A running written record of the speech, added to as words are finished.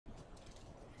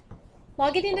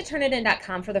Logging into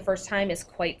Turnitin.com for the first time is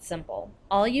quite simple.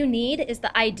 All you need is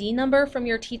the ID number from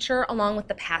your teacher along with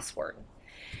the password.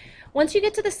 Once you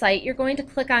get to the site, you're going to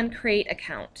click on Create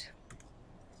Account.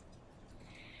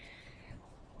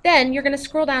 Then you're going to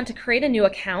scroll down to Create a New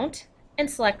Account and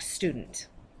select Student.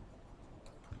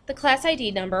 The class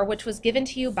ID number, which was given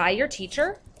to you by your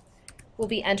teacher, will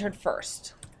be entered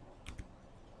first.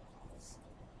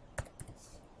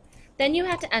 Then you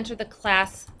have to enter the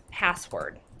class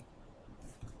password.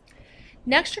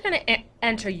 Next, you're going to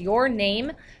enter your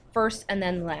name first and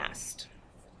then last.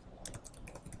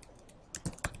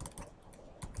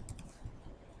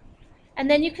 And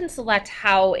then you can select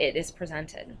how it is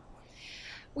presented.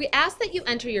 We ask that you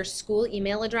enter your school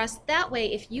email address. That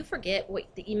way, if you forget what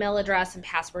the email address and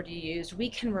password you used, we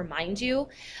can remind you,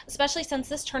 especially since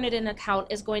this Turnitin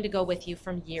account is going to go with you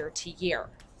from year to year.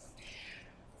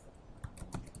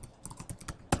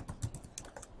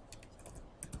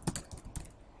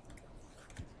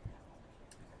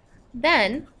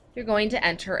 Then you're going to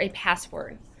enter a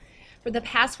password. For the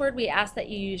password, we ask that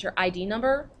you use your ID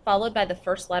number followed by the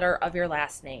first letter of your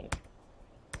last name.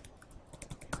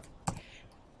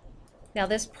 Now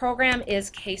this program is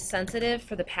case sensitive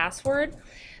for the password,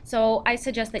 so I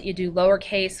suggest that you do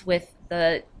lowercase with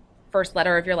the first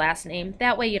letter of your last name.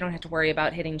 That way you don't have to worry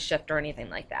about hitting shift or anything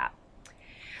like that.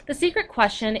 The secret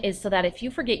question is so that if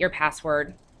you forget your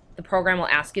password, the program will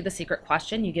ask you the secret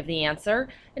question, you give the answer,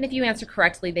 and if you answer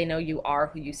correctly, they know you are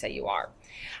who you say you are.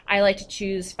 I like to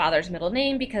choose father's middle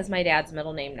name because my dad's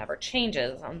middle name never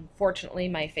changes. Unfortunately,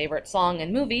 my favorite song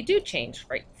and movie do change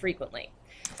frequently.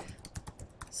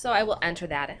 So I will enter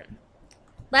that in.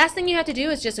 Last thing you have to do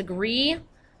is just agree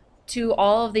to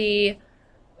all of the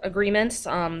agreements,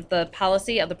 the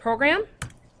policy of the program,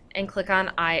 and click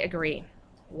on I agree.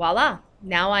 Voila!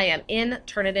 Now I am in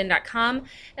Turnitin.com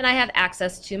and I have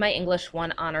access to my English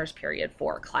 1 Honors Period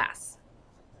 4 class.